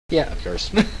Yeah, of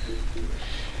course.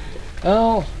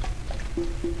 Oh,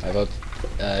 I vote.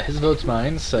 His vote's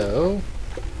mine, so.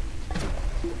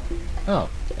 Oh,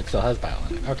 it still has bile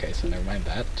in it. Okay, so never mind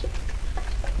that.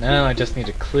 Now I just need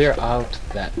to clear out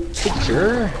that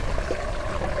picture.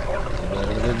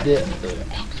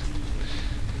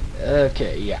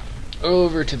 Okay, yeah.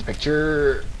 Over to the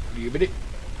picture.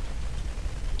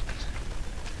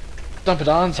 Dump it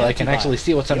on so I can actually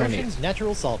see what's underneath. Ocean's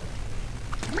natural solvent.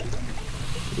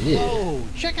 Yeah. Whoa,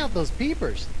 check out those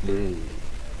peepers.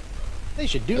 They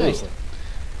should do nicely.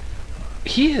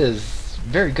 He is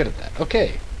very good at that.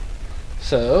 Okay.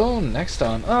 So, next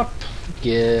on up,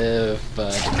 give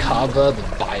Kava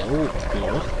the bile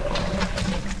here,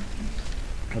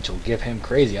 which will give him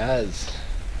crazy eyes.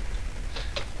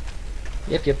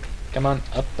 Yep. Come on,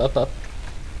 up.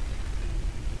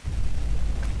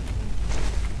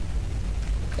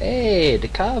 Hey,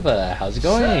 Dakava, how's it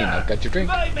going? Sir, I've got your drink.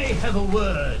 If I may have a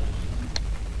word.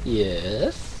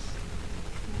 Yes.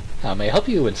 How may I help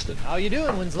you, Winston? How you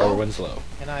doing, Winslow? Or Winslow.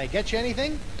 Can I get you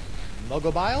anything?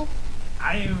 Mogo bile?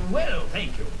 I'm well,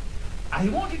 thank you. I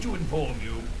wanted to inform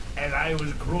you, as I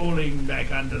was crawling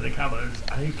back under the covers,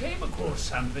 I came across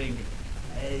something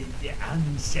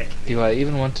unsettling. Do I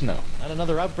even want to know? Not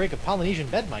another outbreak of Polynesian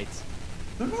bed mites.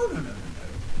 No.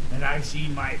 And I've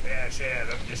seen my fair share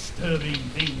of disturbing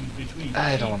things between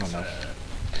I don't want to sheets,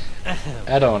 know.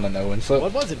 I don't want to know, Winslow.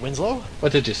 What was it, Winslow?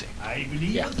 What did you see? I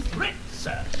believe Yeah. a threat,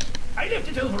 sir. I left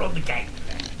it over on the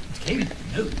gangplank. It came into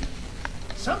note.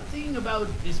 Something about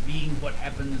this being what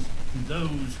happens to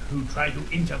those who try to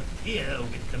interfere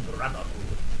with the Brotherhood.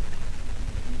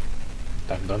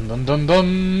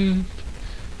 Dun.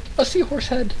 A seahorse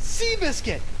head. Sea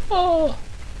biscuit! Oh.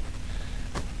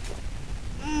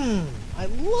 I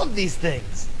love these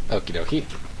things. Okie dokie.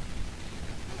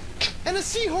 And a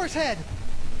seahorse head!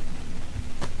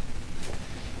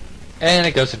 And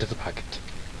it goes into the pocket.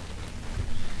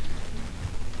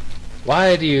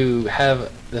 Why do you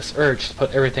have this urge to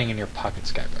put everything in your pocket,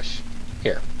 Guybrush?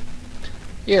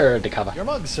 Here, Dakava. Your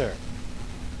mug, sir.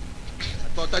 I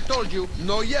thought I told you,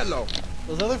 no yellow.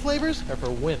 Those other flavors are for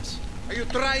wimps. Are you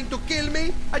trying to kill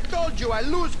me? I told you I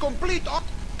lose complete.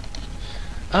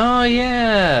 Oh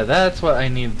yeah, that's what I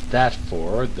need that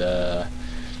for.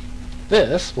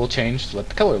 This will change what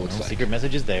the color looks like. Secret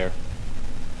message is there.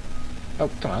 Oh,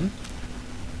 come on.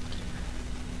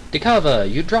 Dakava,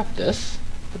 you dropped this.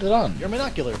 Put it on. Your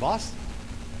monocular, boss.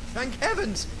 Thank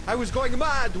heavens, I was going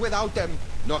mad without them.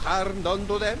 No harm done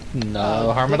to them.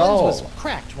 No harm the at lens all. was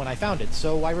cracked when I found it,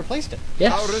 so I replaced it.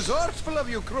 Yes. How resourceful of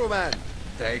you, crewman.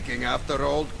 Taking after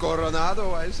old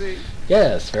Coronado, I see.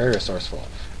 Yes, very resourceful.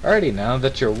 Alrighty, now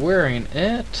that you're wearing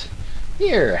it,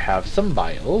 here, have some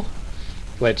bile,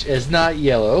 which is not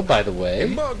yellow, by the A way.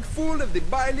 mug full of the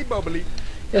biley bubbly.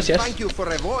 Yes. Thank you for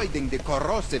avoiding the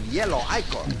corrosive yellow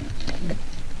icon.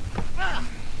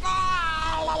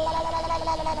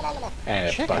 And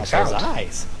it Check out bugs those out.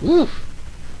 eyes. Woo!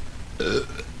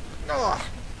 Oh,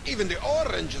 even the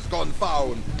orange has gone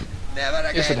foul. Never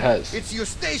again. Yes, it has. It's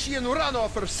Eustachian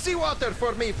runoff or seawater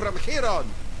for me from here on.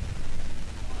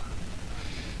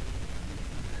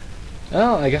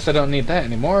 Well, I guess I don't need that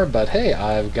anymore, but hey,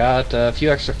 I've got a few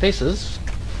extra faces.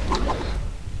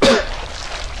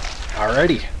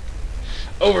 Alrighty.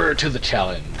 Over to the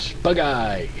challenge.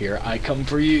 Bugeye, here I come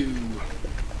for you.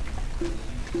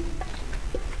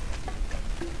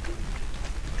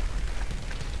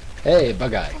 Hey,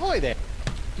 Bugeye. Ahoy there.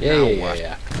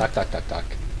 Yeah. Talk.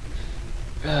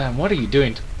 What are you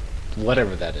doing to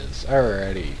whatever that is?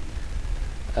 Alrighty.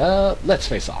 Let's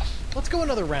face off. Let's go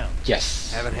another round.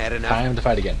 Yes. Haven't had enough. Time to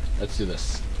fight again. Let's do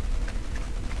this.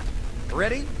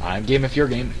 Ready? I'm game if you're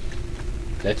game.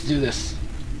 Let's do this.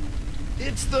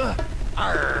 It's the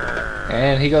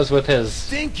And he goes with his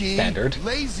stinky, standard.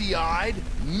 lazy-eyed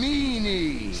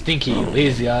meanie. Stinky,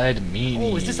 lazy-eyed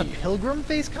meanie. Oh, is this a pilgrim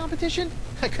face competition?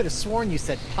 I could have sworn you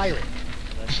said pirate.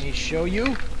 Let me show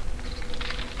you.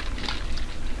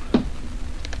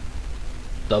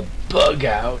 The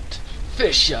bug-out,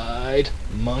 fish-eyed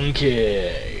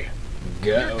monkey.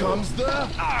 Go. Here comes the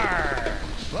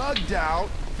bugged-out,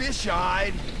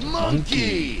 fish-eyed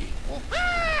monkey.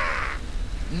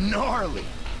 Gnarly.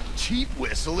 Cheap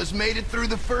Whistle has made it through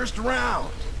the first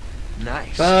round.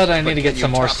 Nice. But I need to can get you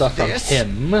some more top stuff this?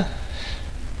 from him.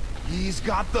 He's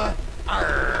got the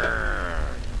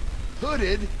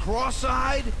hooded,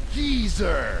 cross-eyed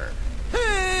geezer.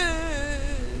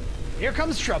 Here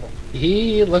comes trouble.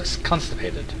 He looks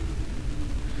constipated.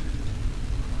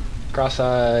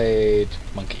 Cross-eyed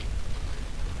monkey.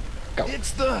 Go.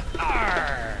 It's the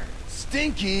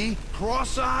stinky,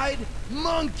 cross-eyed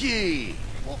monkey.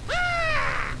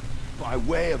 by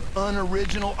way of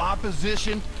unoriginal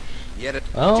opposition. Yet it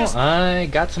Well, I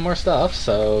got some more stuff,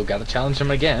 so gotta challenge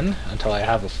him again until I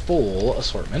have a full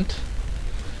assortment.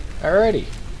 Alrighty.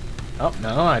 Oh,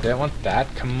 no, I didn't want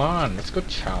that. Come on, let's go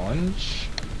challenge.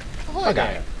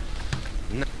 Okay.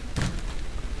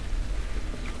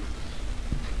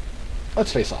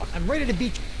 Let's face off. I'm ready to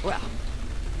beat you. Well.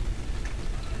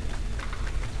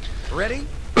 Ready?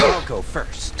 I'll go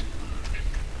first.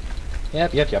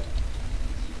 Yep.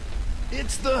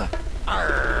 It's the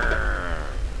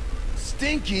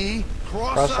stinky,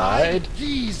 Cross-eyed cross-eyed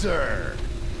geezer.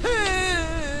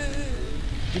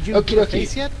 Did you Okie do a dokie.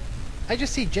 face yet? I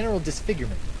just see general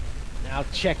disfigurement. Now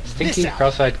check Stinky this out.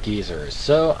 cross-eyed geezer.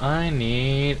 So I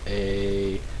need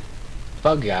a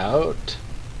bug out,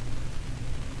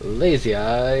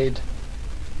 lazy-eyed,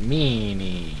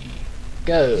 meanie.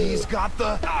 Go. He's got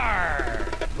the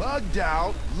bugged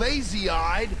out,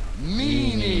 lazy-eyed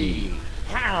meanie.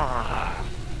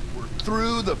 We're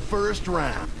through the first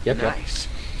round. Yep. Nice.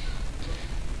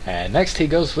 And next he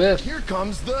goes with Here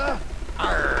comes the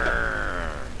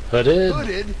hooded.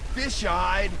 hooded,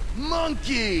 fish-eyed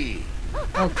monkey.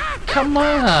 Oh, come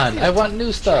on! I want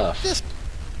new stuff. This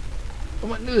I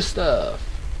want new stuff.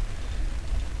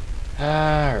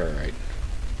 Alright.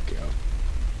 Go.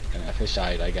 And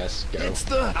fish-eyed, I guess. Go. It's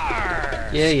the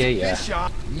Yeah.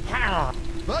 fish-eyed.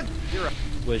 But you're a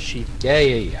was she.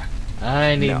 Yeah.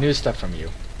 I need No. new stuff from you.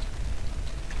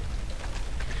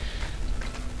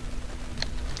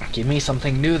 Give me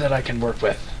something new that I can work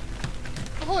with.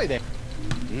 Ahoy there.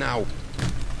 Now,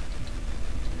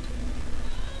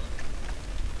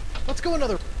 Let's go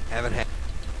another. haven't had.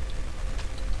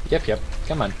 Yep.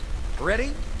 Come on.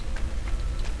 Ready?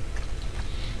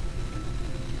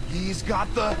 He's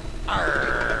got the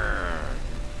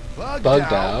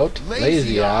bugged Out,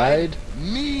 lazy-eyed,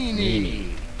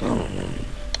 meanie. All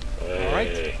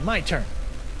right, my turn.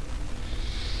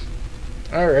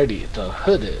 Alrighty, the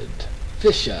hooded,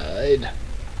 fish-eyed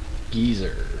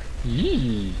geezer.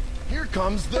 Yee. Here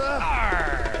comes the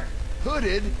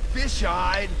hooded,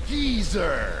 fish-eyed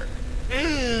geezer.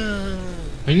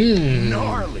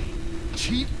 Gnarly,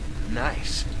 cheap.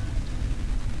 Nice.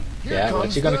 Here Yeah, what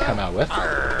comes you gonna the come out with?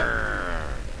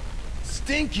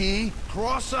 stinky,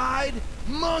 cross-eyed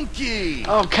monkey.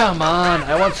 Oh, come on!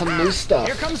 I want some new stuff.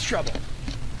 Here comes trouble.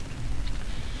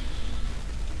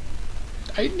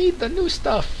 I need the new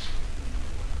stuff.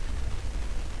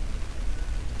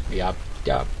 Yup.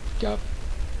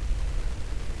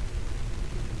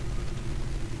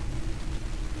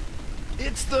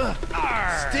 It's the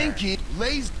stinky,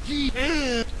 lazy.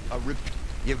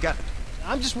 You've got.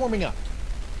 I'm just warming up.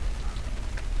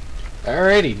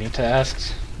 Alrighty, need to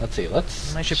ask. Let's see,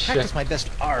 let's I should check. practice my best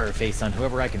R face on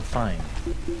whoever I can find.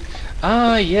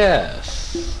 Ah,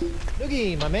 yes.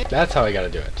 Noogie, my man. That's how I gotta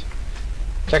do it.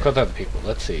 Check with other people.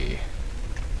 Let's see.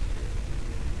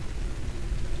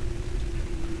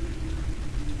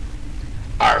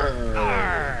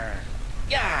 Arr.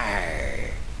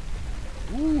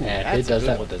 Ooh, And that's it does a good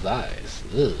that one. with his eyes.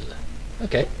 Ugh.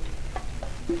 Okay.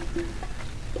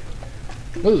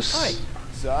 Moose. Hi.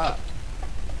 What's up?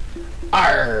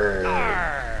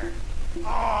 Arr.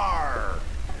 Arr.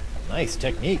 Nice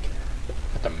technique.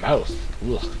 At the mouth.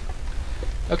 Ugh.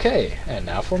 Okay, and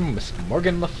now for Miss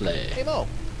Morgan Hey LaFleur. Mo.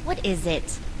 What is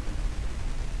it?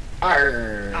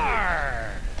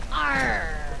 Arr.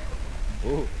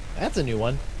 Ooh, that's a new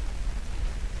one.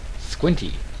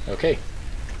 Squinty. Okay.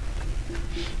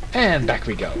 And back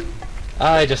we go.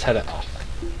 I just had it off.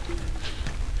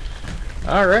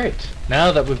 Alright.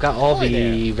 Now that we've got all Boy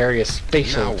the there. various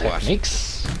facial Now what?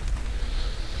 techniques,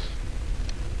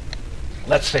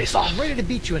 let's face off. I'm ready to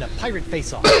beat you in a pirate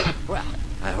face-off. Well,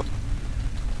 I hope.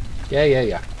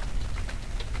 Yeah.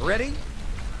 Ready?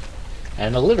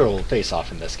 And a literal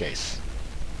face-off in this case.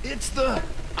 It's the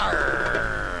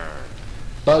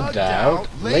Bugged out,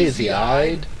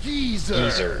 lazy-eyed geezer.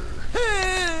 geezer.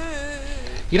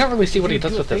 You don't really see what he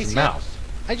Did you does do a with his face yet? mouth.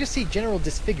 I just see general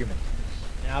disfigurement.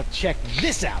 Now check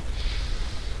this out.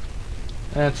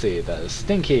 Let's see, the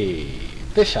stinky,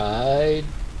 fish-eyed,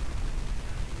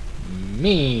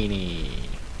 meanie.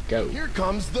 Go. Here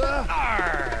comes the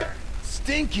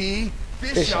stinky,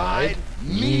 Fish-eyed fish-eyed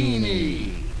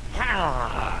meanie.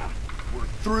 We're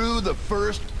through the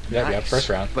first. Yeah, Nice. first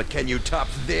round. But can you top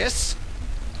this?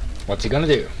 What's he gonna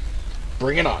do?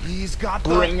 Bring it on. He's got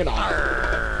Bring the it on.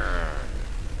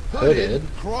 hooded, Hooded.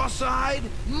 cross-eyed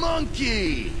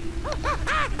monkey.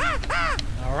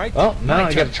 All right. Well, now my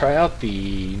I turn. gotta try out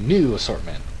the new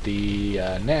assortment. The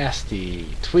nasty,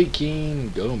 tweaking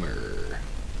Gomer.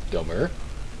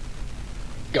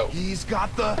 Go. He's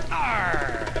got the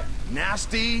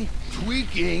Nasty,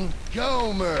 tweaking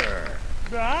Gomer.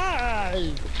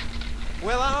 Aye.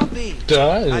 Well, I'll be.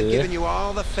 Duh. I've given you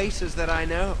all the faces that I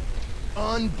know.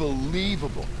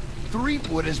 Unbelievable.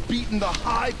 Threepwood has beaten the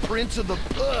High Prince of the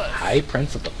Puss. High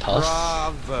Prince of the Puss.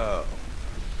 Bravo.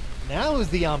 Now who's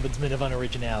the ombudsman of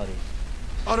unoriginality?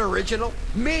 Unoriginal?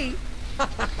 Me?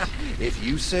 If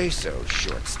you say so,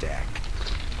 short stack.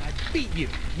 I beat you.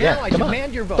 Yeah, Now I come on.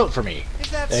 demand your vote. Vote for me. Is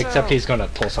that Except so? he's going to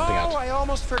pull something Oh, out. I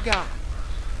almost forgot.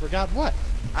 Forgot what?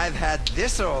 I've had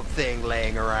this old thing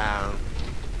laying around.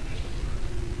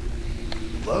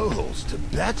 Blowholes to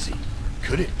Betsy.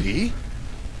 Could it be?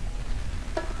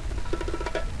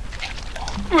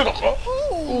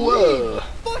 Holy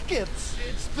buckets!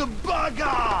 It's the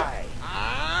Bugeye!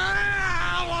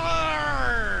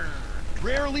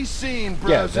 Rarely seen,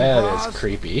 bros Yeah, and that bras. is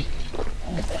creepy.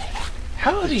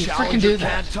 How did he freaking Challenger do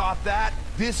that? can't top that.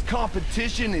 This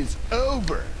competition is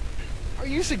over. Are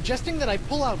you suggesting that I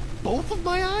pull out both of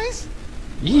my eyes?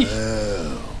 Yee.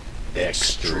 Oh,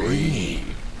 extreme.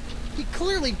 He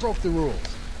clearly broke the rules.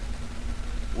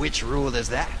 Which rule is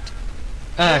that?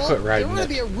 Quit there riding ought to it.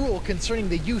 be a rule concerning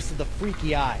the use of the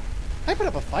freaky eye. I put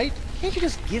up a fight. Can't you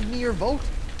just give me your vote?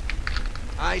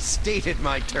 I stated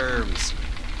my terms.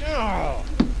 Oh.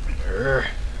 Urgh.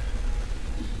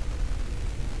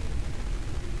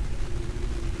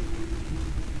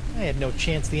 I had no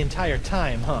chance the entire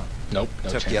time, huh? Nope, no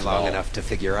Took chance you at long all. enough to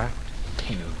figure out.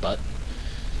 Pain in the butt.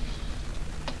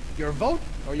 Your vote,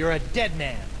 or you're a dead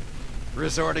man.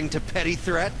 Resorting to petty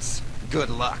threats? Good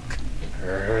luck.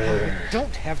 Urgh.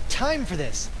 Don't have time for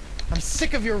this. I'm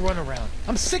sick of your runaround.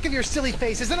 I'm sick of your silly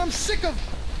faces, and I'm sick of...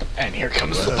 And here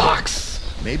comes the box.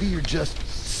 Maybe you're just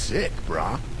sick,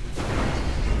 brah.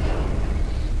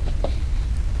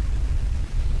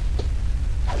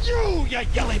 You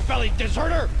yelly-bellied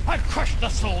deserter! I've crushed the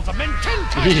souls of men 10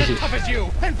 times as tough as you,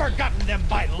 and forgotten them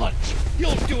by lunch.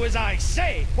 You'll do as I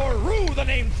say, or rue the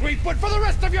name Threepwood for the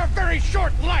rest of your very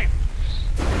short life!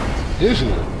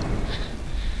 Ooh.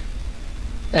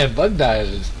 And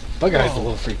Bugeye's a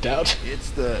little freaked out. It's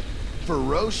the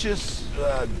ferocious,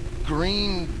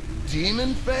 green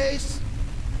demon face?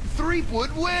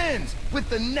 Threepwood wins with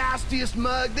the nastiest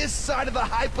mug this side of the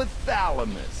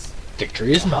hypothalamus.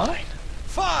 Victory is mine.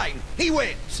 Fine, he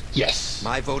wins. Yes.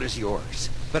 My vote is yours,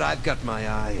 but I've got my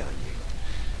eye on you.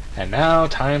 And now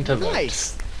time to vote.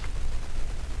 Nice.